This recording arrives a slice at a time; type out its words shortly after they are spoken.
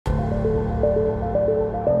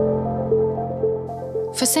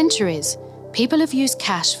For centuries, people have used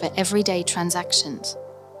cash for everyday transactions.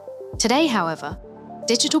 Today, however,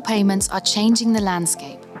 digital payments are changing the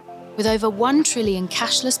landscape, with over 1 trillion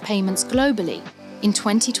cashless payments globally in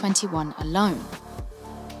 2021 alone.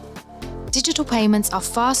 Digital payments are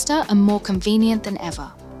faster and more convenient than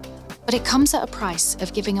ever, but it comes at a price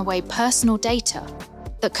of giving away personal data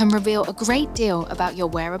that can reveal a great deal about your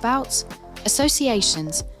whereabouts,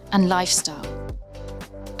 associations, and lifestyle.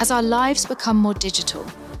 As our lives become more digital,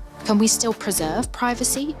 can we still preserve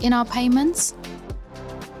privacy in our payments?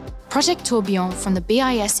 Project Tourbillon from the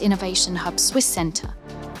BIS Innovation Hub Swiss Centre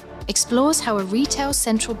explores how a retail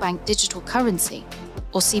central bank digital currency,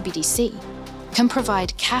 or CBDC, can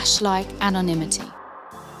provide cash-like anonymity.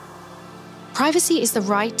 Privacy is the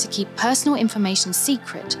right to keep personal information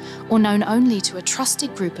secret or known only to a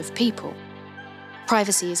trusted group of people.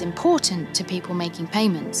 Privacy is important to people making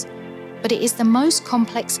payments, but it is the most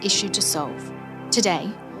complex issue to solve. Today,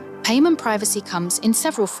 payment privacy comes in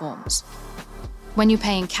several forms. When you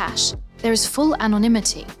pay in cash, there is full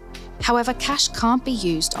anonymity. However, cash can't be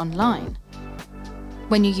used online.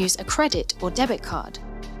 When you use a credit or debit card,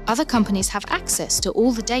 other companies have access to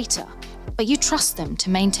all the data, but you trust them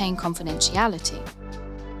to maintain confidentiality.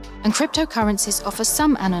 And cryptocurrencies offer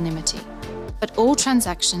some anonymity, but all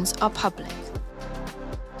transactions are public.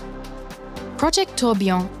 Project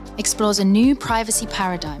Tourbillon explores a new privacy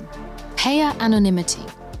paradigm, payer anonymity.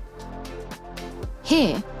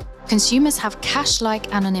 Here, consumers have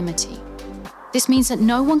cash-like anonymity. This means that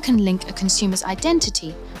no one can link a consumer's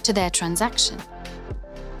identity to their transaction.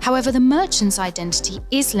 However, the merchant's identity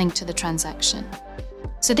is linked to the transaction.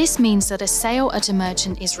 So this means that a sale at a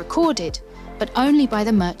merchant is recorded, but only by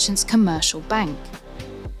the merchant's commercial bank.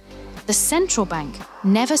 The central bank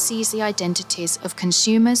never sees the identities of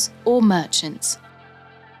consumers or merchants.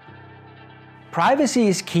 Privacy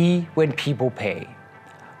is key when people pay,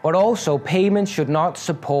 but also payments should not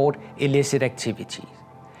support illicit activities.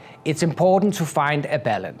 It's important to find a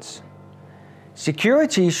balance.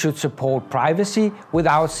 Security should support privacy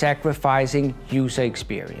without sacrificing user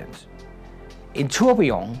experience. In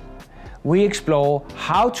Tourbillon, we explore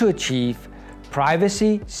how to achieve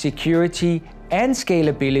privacy, security, and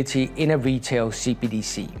scalability in a retail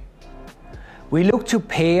CBDC. We look to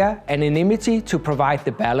payer anonymity to provide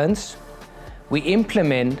the balance. We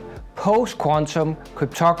implement post-quantum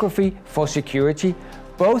cryptography for security,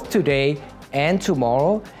 both today and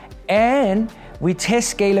tomorrow, and we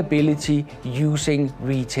test scalability using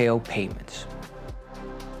retail payments.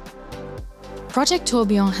 Project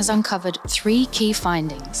Tourbillon has uncovered 3 key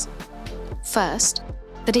findings. First,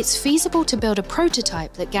 that it's feasible to build a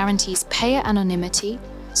prototype that guarantees payer anonymity,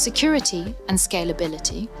 security, and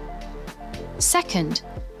scalability. Second,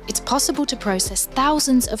 it's possible to process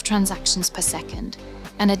thousands of transactions per second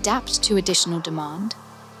and adapt to additional demand.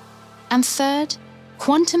 And third,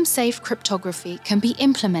 quantum-safe cryptography can be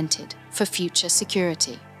implemented for future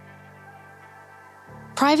security.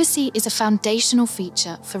 Privacy is a foundational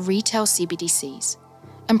feature for retail CBDCs,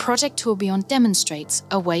 and Project Tourbillon demonstrates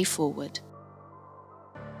a way forward.